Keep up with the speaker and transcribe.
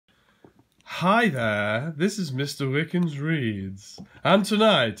Hi there, this is Mr. Wickins Reads, and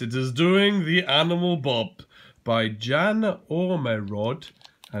tonight it is doing The Animal Bop by Jan Ormerod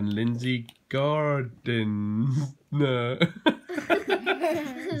and Lindsay Garden. No.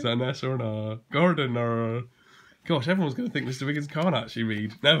 Is that an S or an R? Gardener. Gosh, everyone's going to think Mr. Wickins can't actually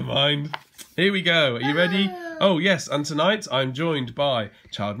read. Never mind. Here we go. Are you ready? Oh, yes, and tonight I'm joined by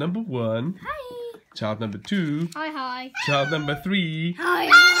child number 1. Hi. Child number 2. Hi, hi. Child number 3. Hi,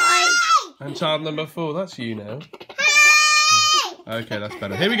 hi. And child number 4. That's you now. Okay, that's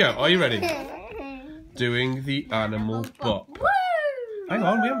better. Here we go. Are you ready? Doing the animal bop. Woo! Hang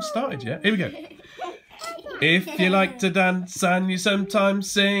on, we haven't started yet. Here we go. If you like to dance and you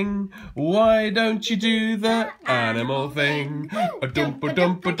sometimes sing, why don't you do the animal thing? A dumpa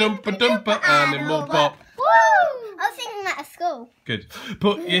dumpa dumpa dumpa animal bop. Woo! I was singing that at school. Good.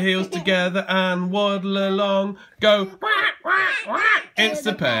 Put your heels together and waddle along. Go quack quack quack. It's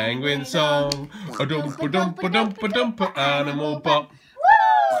the penguin song. A dumpa dumpa dumpa dumpa animal bop.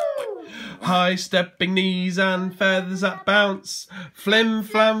 High stepping knees and feathers that bounce, flim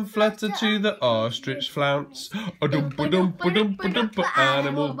flam flutter to the ostrich flounce. A dumpa dumpa dumpa dumpa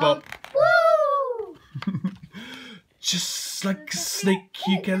animal bop. Woo! Just like a snake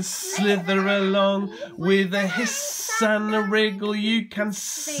you can slither along, with a hiss and a wriggle you can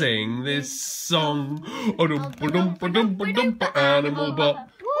sing this song. A dumpa dumpa dumpa dumpa animal bop.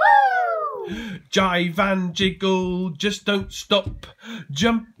 Jive and jiggle, just don't stop.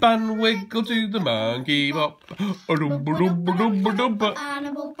 Jump and wiggle to the monkey bop. A dumpa dumpa dumpa dumpa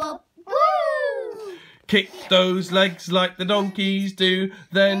Animal bop. Woo! Kick those legs like the donkeys do,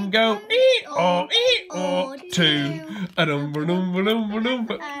 then go ee or two. A dumpa dumpa dumpa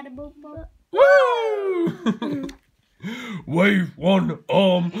dumpa. Animal bop. Woo! Wave one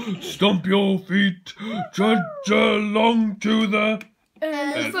arm, stomp your feet, trudge along to the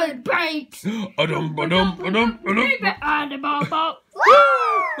Elephant bait. a dumpa dumpa dumpa dumpa. Animal bop.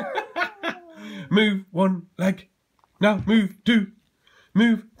 Move one leg, now move two.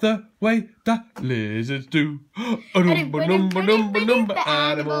 Move the way the lizards do. A dumpa dumpa dumpa dumpa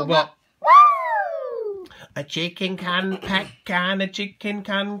animal bop. Woo! A chicken can peck and a chicken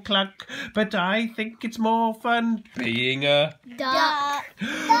can cluck, but I think it's more fun being a Duck.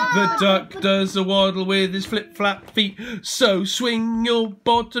 The duck does a waddle with his flip-flap feet, so swing your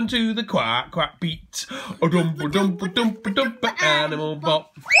bottom to the quack quack beat. A dumpa dumpa dumpa dumpa animal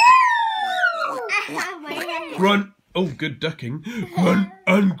bop. Grunt, oh good ducking. Grunt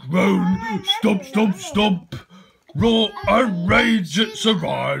and groan, stomp stomp stomp. Roar and rage, it's a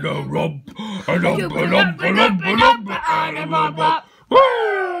rhino romp. A dumpa dumpa dumpa dumpa animal bop.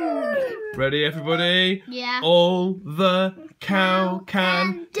 Woo! Ready everybody? Yeah. All the cow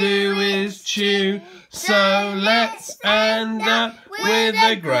can do is chew, so let's end up with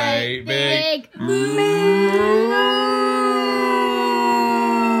a great big moo.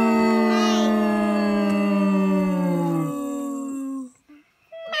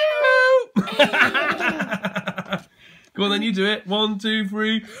 Go on then, you do it. 1, 2,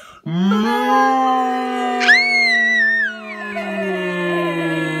 3.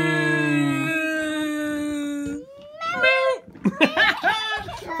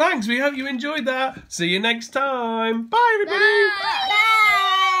 Thanks, we hope you enjoyed that. See you next time. Bye, everybody. Bye.